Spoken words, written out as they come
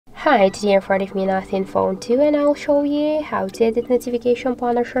Hi, today I'm Friday with me Nothing Phone 2 and I'll show you how to edit notification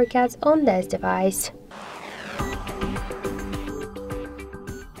panel shortcuts on this device.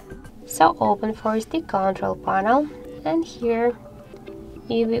 So open first the control panel and here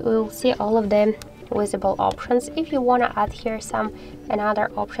you will see all of the visible options. If you want to add here some and other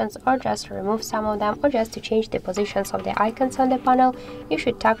options or just remove some of them or just to change the positions of the icons on the panel, you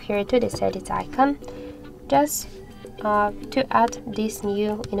should tap here to the edit icon. Just to add these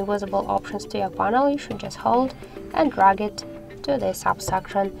new invisible options to your panel, you should just hold and drag it to the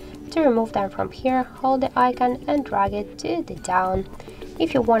subsection. To remove them from here, hold the icon and drag it to the down.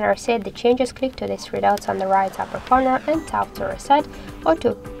 If you want to reset the changes, click to the three dots on the right upper corner and tap to reset, or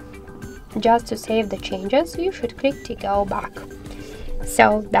to save the changes, you should click to go back.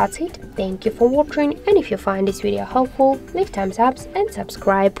 So that's it. Thank you for watching, and if you find this video helpful, leave thumbs up and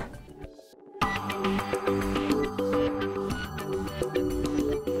subscribe.